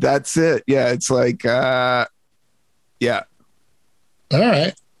 and that's it. Yeah, it's like, yeah. All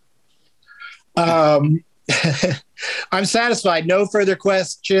right. I'm satisfied. No further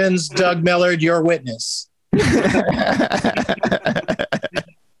questions. Doug Millard, your witness.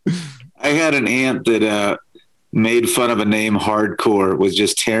 I had an aunt that made fun of a name hardcore, was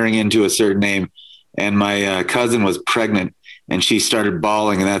just tearing into a certain name. And my cousin was pregnant and she started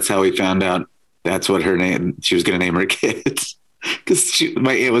bawling. And that's how we found out that's what her name, she was going to name her kids. Because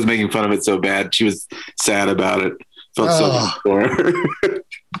my aunt was making fun of it so bad. She was sad about it. Felt so bad for her.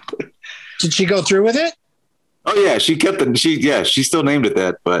 Did she go through with it? Oh yeah, she kept it. She still named it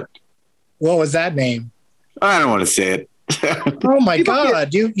that. But what was that name? I don't want to say it. Oh my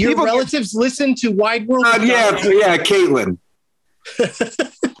God! Your relatives listen to Wide World. Yeah, Caitlin.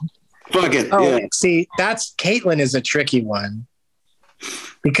 Fuck it. Oh, yeah. See, Caitlin is a tricky one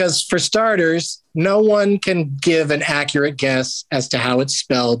because for starters, no one can give an accurate guess as to how it's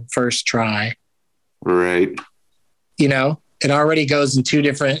spelled first try. Right. You know, it already goes in two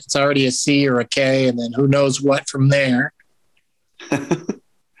different. It's already a C or a K, and then who knows what from there.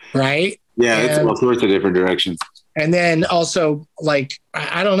 Right. Yeah, it's all sorts of different directions. And then also, like,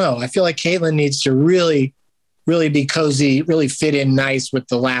 I don't know. I feel like Caitlin needs to really, really be cozy, really fit in nice with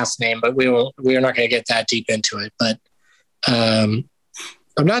the last name. But we are not going to get that deep into it. But I'm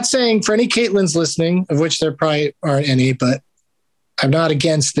not saying for any Caitlins listening, of which there probably aren't any, but I'm not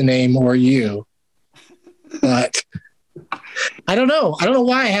against the name or you. But I don't know. I don't know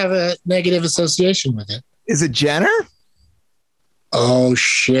why I have a negative association with it. Is it Jenner? Oh,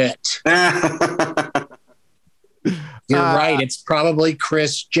 shit. You're right. It's probably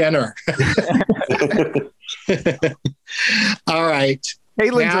Kris Jenner. All right.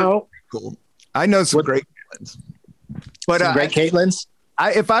 Caitlins are cool. I know some great Caitlins. But some great Caitlins?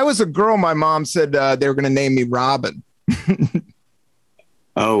 If I was a girl, my mom said they were going to name me Robin.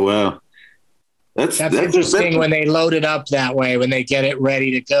 Oh, wow. That's interesting when they load it up that way, when they get it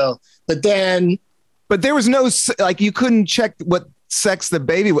ready to go. But there was no, like, you couldn't check what sex the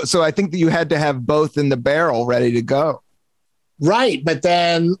baby was. So I think that you had to have both in the barrel ready to go. Right. But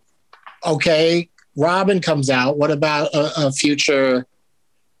then, okay, Robin comes out. What about a future,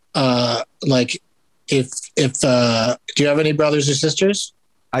 like if do you have any brothers or sisters?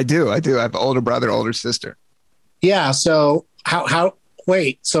 I do. I have an older brother, older sister. Yeah. So how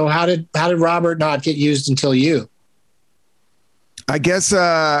did Robert not get used until you? I guess,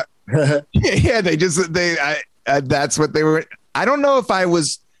 yeah, that's what they were. I don't know if I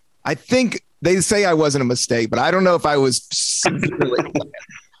was, I think they say I wasn't a mistake, but I don't know if I was.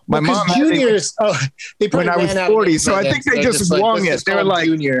 My mom juniors, they when I was 40. So I think they just wung it. They were like,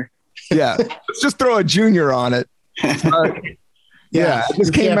 junior. Yeah, let's just throw a junior on it. Yeah, it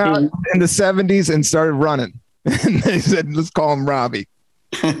just came out in the 70s and started running. And they said, let's call him Robbie.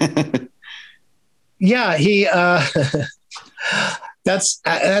 Yeah, he,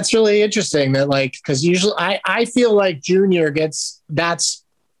 that's really interesting that, like, because usually I feel like junior that's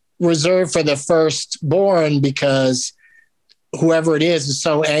reserved for the firstborn because whoever it is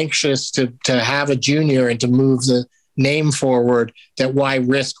so anxious to have a junior and to move the name forward that why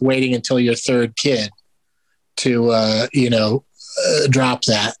risk waiting until your third kid to drop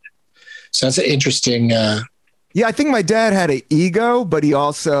that. So that's an interesting. Yeah, I think my dad had an ego, but he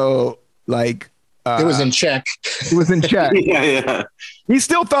also like. It was in check. It was in check. Yeah. He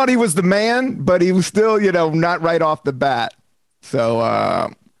still thought he was the man, but he was still, not right off the bat.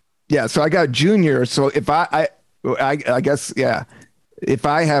 So, so I got junior. So if I guess, yeah, if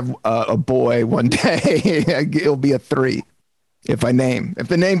I have a boy one day, it'll be a 3 if the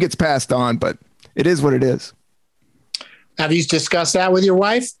name gets passed on, but it is what it is. Have you discussed that with your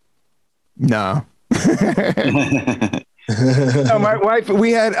wife? No. No, my wife,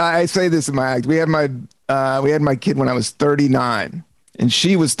 I say this in my act, we had my kid when I was 39 and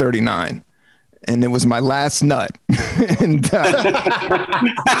she was 39 and it was my last nut. And I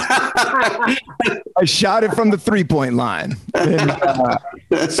shot it from the 3-point line. And,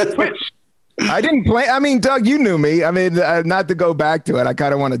 I didn't play. I mean, Doug, you knew me. I mean, not to go back to it. I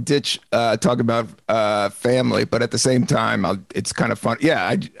kind of want to talk about family, but at the same time, it's kind of fun.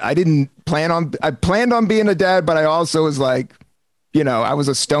 Yeah, I planned on being a dad, but I also was like, I was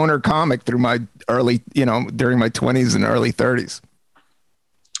a stoner comic through my early, during my 20s and early 30s.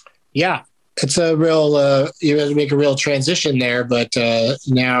 Yeah. it's a real you had to make a real transition there, but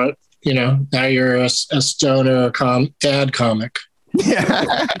now now you're a stoner dad comic. Yeah.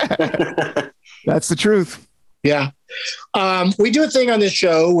 That's the truth. Yeah. We do a thing on this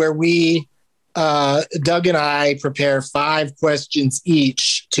show where we Doug and I prepare 5 questions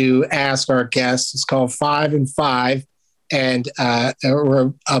each to ask our guests. It's called 5 and 5. And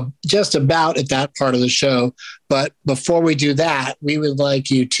we're just about at that part of the show. But before we do that, we would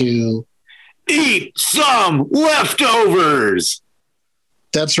like you to eat some leftovers.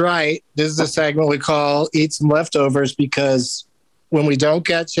 That's right. This is a segment we call Eat Some Leftovers, because when we don't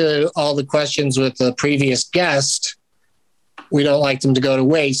get to all the questions with the previous guest, we don't like them to go to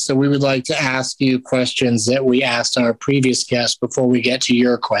waste. So we would like to ask you questions that we asked our previous guest before we get to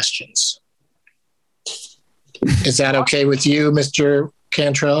your questions. Is that okay with you, Mr.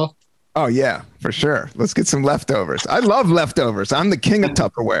 Cantrell? Oh, yeah, for sure. Let's get some leftovers. I love leftovers. I'm the king of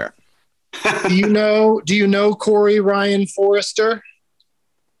Tupperware. Do you know Corey Ryan Forrester?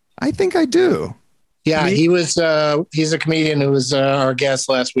 I think I do. Yeah, he's a comedian who was our guest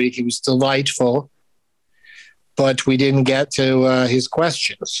last week. He was delightful, but we didn't get to his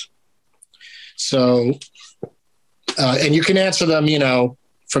questions. So, and you can answer them,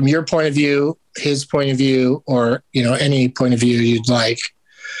 from your point of view, his point of view, or, any point of view you'd like.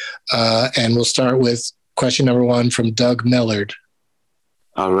 And we'll start with question number 1 from Doug Millard.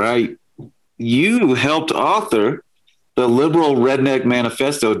 All right. You helped author the liberal redneck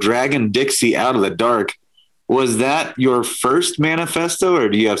manifesto, Dragging Dixie Out of the Dark. Was that your first manifesto, or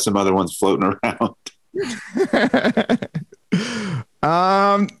do you have some other ones floating around?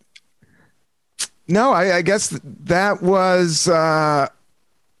 No, I guess that was,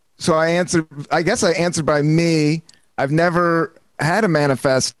 so I guess I answered by me. I've never had a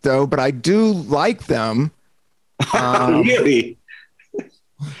manifesto, but I do like them. Really?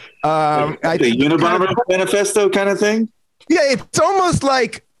 The Unabomber manifesto kind of thing? Yeah, it's almost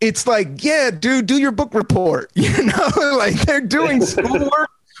like, yeah, dude, do your book report. Like they're doing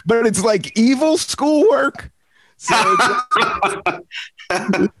schoolwork, but it's like evil schoolwork. So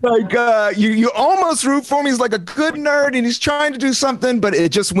it's like you almost root for him. He's like a good nerd and he's trying to do something, but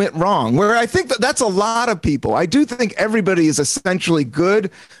it just went wrong. Where I think that's a lot of people. I do think everybody is essentially good,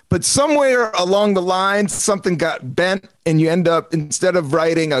 but somewhere along the line, something got bent and you end up, instead of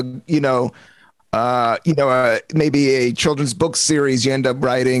writing maybe a children's book series, you end up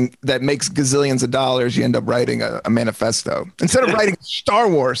writing that makes gazillions of dollars. You end up writing a manifesto instead of writing Star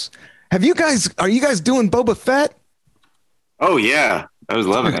Wars. Are you guys doing Boba Fett? Oh yeah, I was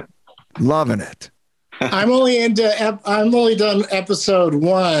loving it. Loving it. I'm only done episode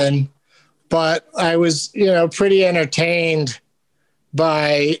 1, but I was, pretty entertained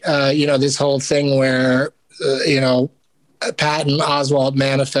by, this whole thing where, Patton Oswalt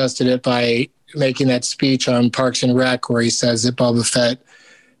manifested it by making that speech on Parks and Rec where he says that Boba Fett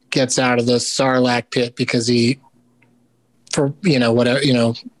gets out of the Sarlacc pit because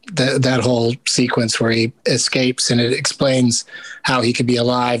that whole sequence where he escapes, and it explains how he could be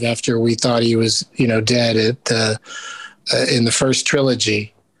alive after we thought he was, dead in the first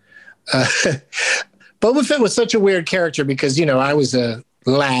trilogy. Boba Fett was such a weird character because, I was a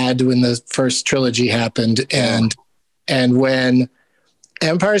lad when the first trilogy happened, and when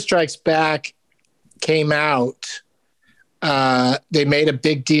Empire Strikes Back came out, they made a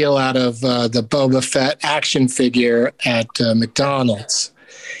big deal out of the Boba Fett action figure at McDonald's.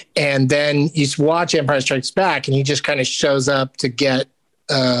 And then you watch Empire Strikes Back and he just kind of shows up to get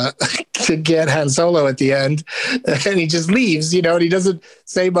Han Solo at the end, and he just leaves, and he doesn't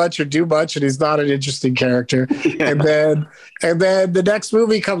say much or do much, and he's not an interesting character. Yeah. And then the next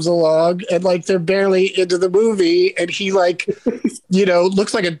movie comes along, and like they're barely into the movie, and he looks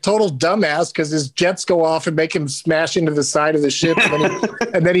like a total dumbass because his jets go off and make him smash into the side of the ship,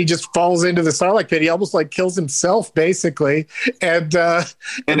 and then he just falls into the Sarlacc pit. He almost like kills himself basically, and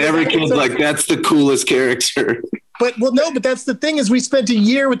every kid's like, that's the coolest character. But that's the thing is we spent a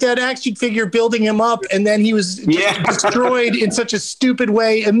year with that action figure building him up, and then he was destroyed in such a stupid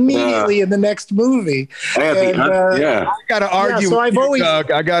way immediately in the next movie. I got to argue.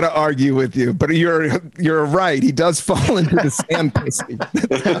 Doug. I got to argue with you, but you're right. He does fall into the sand pussy.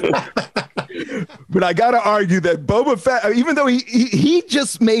 But I got to argue that Boba Fett, even though he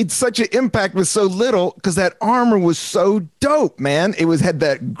just made such an impact with so little, because that armor was so dope, man. Had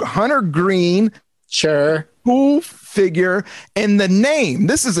that hunter green. Sure. Cool figure, and the name.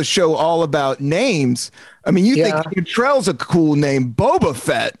 This is a show all about names. I mean, you think Cantrell's a cool name, Boba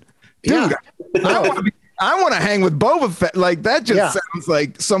Fett, dude. Yeah. I want to hang with Boba Fett. Like that just sounds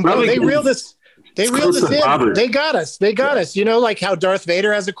like somebody. They reeled us in. They got us. They got us. You know, like how Darth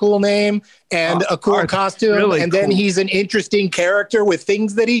Vader has a cool name and a cool costume, really and then he's an interesting character with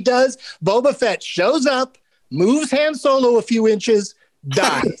things that he does. Boba Fett shows up, moves Han Solo a few inches,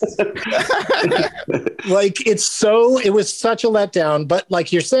 dies. It was such a letdown. But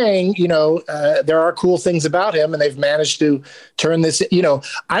like you're saying, you know, there are cool things about him, and they've managed to turn this. You know,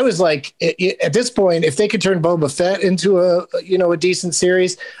 I was like, at this point, if they could turn Boba Fett into a decent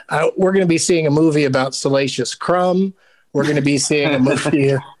series, we're going to be seeing a movie about Salacious Crumb. We're going to be seeing a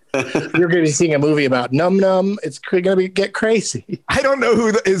movie. You're going to be seeing a movie about Num Num. It's going to get crazy. I don't know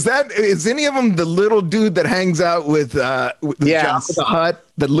who is that. Is any of them the little dude that hangs out with Jabba the Hutt?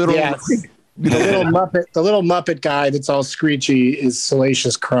 The little Muppet, the little Muppet guy that's all screechy is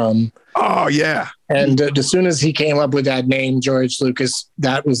Salacious Crumb. Oh yeah. And as soon as he came up with that name, George Lucas,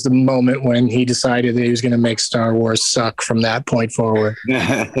 that was the moment when he decided that he was going to make Star Wars suck from that point forward.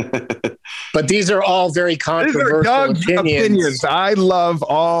 But these are all very controversial opinions. I love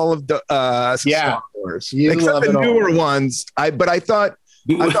all of the Star Wars, except the newer ones. But I thought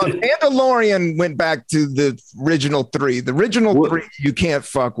Mandalorian went back to the original three. The original three you can't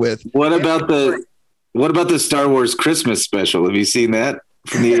fuck with. What about the Star Wars Christmas special? Have you seen that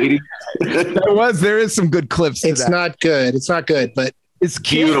from the 80s? There is some good clips. It's not good, but it's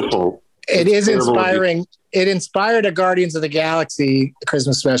beautiful. It is inspiring. It inspired a Guardians of the Galaxy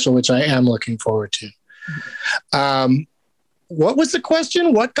Christmas special, which I am looking forward to. What was the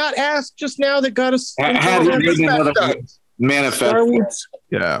question? What got asked just now that got us? Manifesto.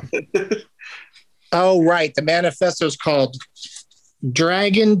 Yeah. Oh, right. The manifesto is called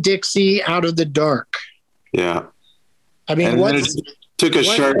Dragon Dixie Out of the Dark. Yeah. I mean,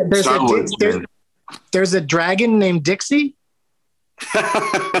 there's a dragon named Dixie.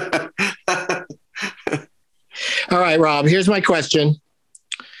 All right, Rob, here's my question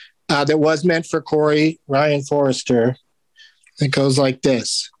that was meant for Corey Ryan Forrester. It goes like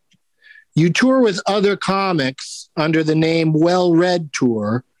this. You tour with other comics under the name Well Read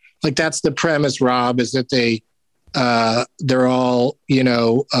Tour. Like that's the premise, Rob, is that they're all,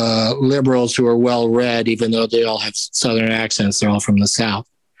 liberals who are well read, even though they all have Southern accents. They're all from the South.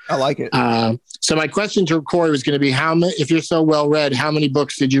 I like it. So my question to Corey was going to be, if you're so well read, how many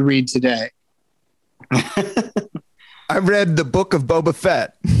books did you read today? I read the book of Boba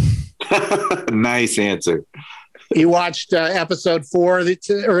Fett. Nice answer. You watched episode 4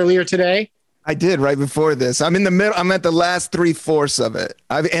 earlier today? I did right before this. I'm in the middle. I'm at the last 3/4 of it.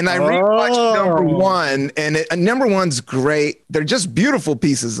 I rewatched number 1, and number 1's great. They're just beautiful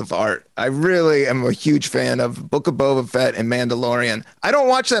pieces of art. I really am a huge fan of Book of Boba Fett and Mandalorian. I don't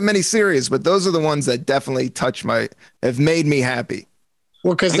watch that many series, but those are the ones that definitely have made me happy.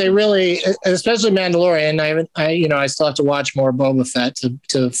 Well, because they really, especially Mandalorian, I still have to watch more Boba Fett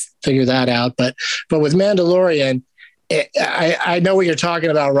to figure that out. But with Mandalorian, I know what you're talking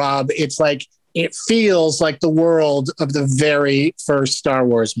about, Rob. It's like, it feels like the world of the very first Star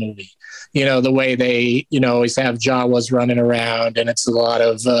Wars movie. You know, the way they, always have Jawas running around, and it's a lot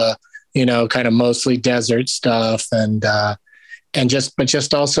of, kind of mostly desert stuff, and also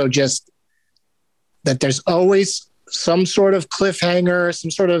that there's always some sort of cliffhanger, some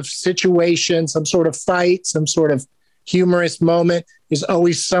sort of situation, some sort of fight, some sort of humorous moment. There's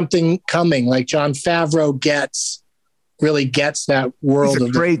always something coming. Like Jon Favreau really gets that world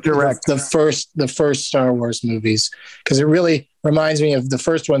of the first Star Wars movies, because it really reminds me of the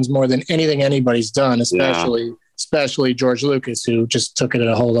first ones more than anything anybody's done, especially George Lucas, who just took it in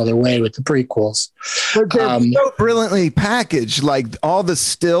a whole other way with the prequels. But they're so brilliantly packaged, like all the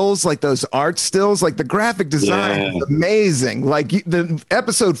stills, like those art stills, like the graphic design is amazing. Like the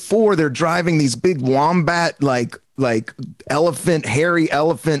episode 4, they're driving these big wombat, like elephant, hairy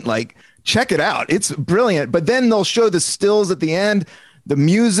elephant, like check it out. It's brilliant. But then they'll show the stills at the end, the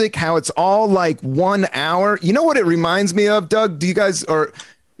music, how it's all like 1 hour. You know what it reminds me of, Doug?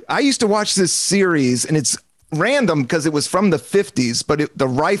 I used to watch this series, and it's random because it was from the 50s, but The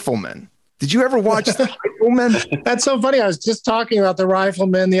Rifleman. Did you ever watch The Rifleman? That's so funny. I was just talking about The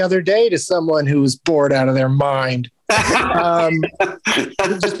Rifleman the other day to someone who was bored out of their mind.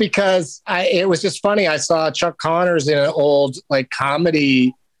 Just because it was just funny. I saw Chuck Connors in an old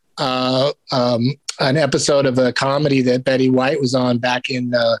comedy, an episode of a comedy that Betty White was on back in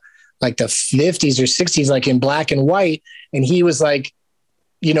the 50s or 60s, like in black and white. And he was like,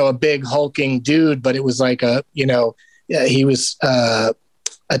 a big hulking dude, but it was like he was a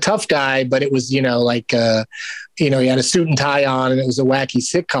tough guy, but it was, he had a suit and tie on, and it was a wacky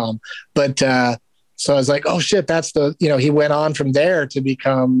sitcom. But so I was like, oh shit, that's he went on from there to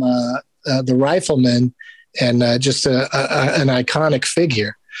become the Rifleman, and just an iconic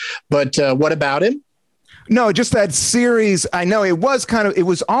figure. But what about him? No, just that series. I know it was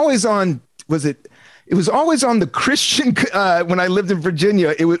always on. It was always on the Christian. When I lived in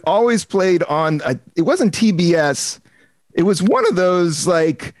Virginia, it was always played on. It wasn't TBS. It was one of those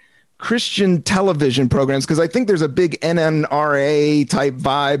like Christian television programs, because I think there's a big NNRA type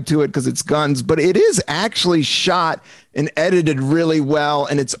vibe to it because it's guns, but it is actually shot and edited really well,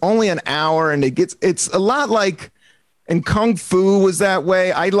 and it's only an hour, and it's a lot like. And Kung Fu was that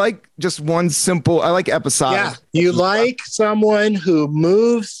way. I like just I like episodic. Yeah, you like someone who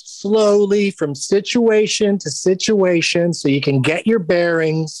moves slowly from situation to situation so you can get your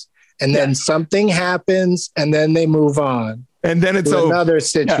bearings, and then something happens, and then they move on. And then it's over. Another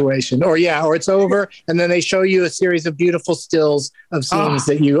situation. Yeah. Or it's over, and then they show you a series of beautiful stills of scenes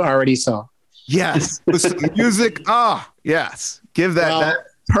that you already saw. Yes. With some music. Yes. Give that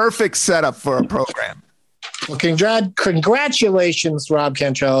perfect setup for a program. Well, congratulations, Rob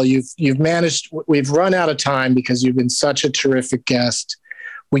Cantrell. You've managed. We've run out of time because you've been such a terrific guest.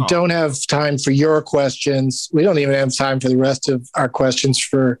 We don't have time for your questions. We don't even have time for the rest of our questions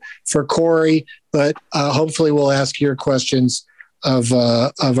for Corey. But hopefully, we'll ask your questions of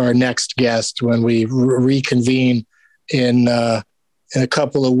our next guest when we reconvene in a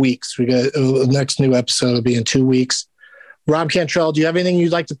couple of weeks. We got the next new episode will be in 2 weeks. Rob Cantrell, do you have anything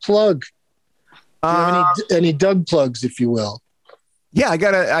you'd like to plug? Any Doug plugs, if you will? Yeah,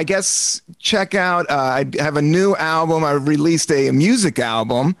 I guess check out, I have a new album. I released a music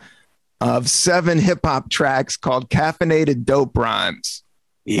album of 7 hip hop tracks called Caffeinated Dope Rhymes.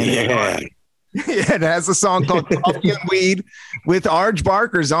 Yeah. It has a song called Coffee and Weed with Arj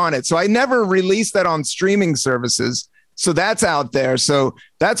Barker's on it. So I never released that on streaming services. So that's out there. So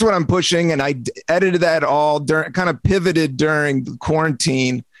that's what I'm pushing. And I edited that all kind of pivoted during the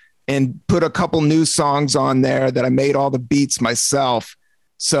quarantine, and put a couple new songs on there that I made all the beats myself.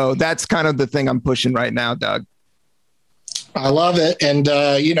 So that's kind of the thing I'm pushing right now, Doug. I love it. And,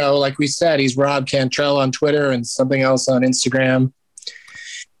 like we said, he's Rob Cantrell on Twitter and something else on Instagram.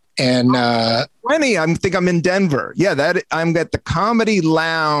 And I think I'm in Denver. Yeah, I'm at the Comedy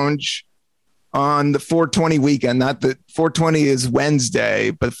Lounge on the 420 weekend. Not the 420 is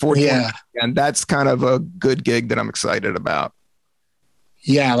Wednesday, but 420 weekend. That's kind of a good gig that I'm excited about.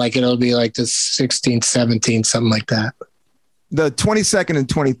 Yeah, like it'll be like the 16th, 17th, something like that. The 22nd and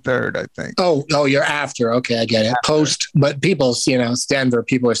 23rd, I think. Oh, you're after. Okay, I get it. Post, but people, it's Denver.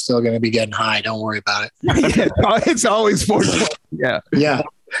 People are still going to be getting high. Don't worry about it. It's always 420.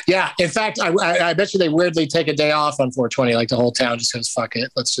 Yeah. In fact, I bet you they weirdly take a day off on 420. Like the whole town just says, "Fuck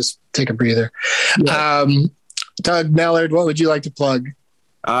it, let's just take a breather." Yeah. Doug Mellard, what would you like to plug?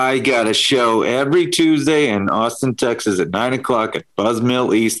 I got a show every Tuesday in Austin, Texas at 9:00 at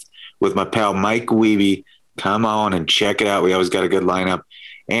Buzzmill East with my pal Mike Weeby. Come on and check it out. We always got a good lineup.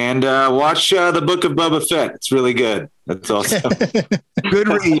 And watch the Book of Boba Fett. It's really good. That's awesome. Good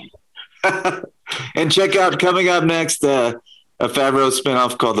read. And check out, coming up next, a Favreau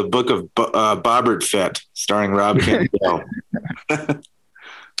spinoff called The Book of Bobbert Fett, starring Rob Cantrell.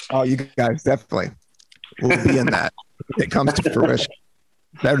 Oh, you guys definitely will be in that. It comes to fruition.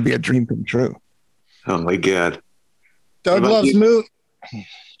 That would be a dream come true. Oh my God. Doug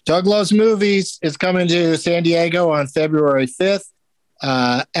Loves Movies is coming to San Diego on February 5th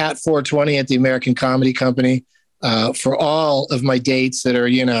at 420 at the American Comedy Company. For all of my dates that are,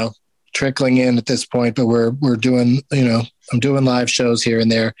 trickling in at this point, but we're doing, I'm doing live shows here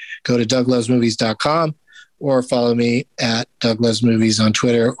and there. Go to douglovesmovies.com or follow me at Doug Loves Movies on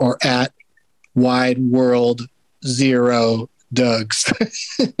Twitter or at Wide World Zero Dougs.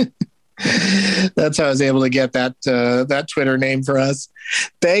 That's how I was able to get that Twitter name for us.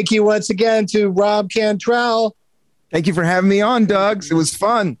 Thank you once again to Rob Cantrell. Thank you for having me on, Dougs. It was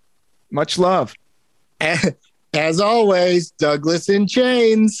fun. Much love. As always, Douglas in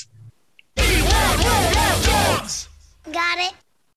Chains.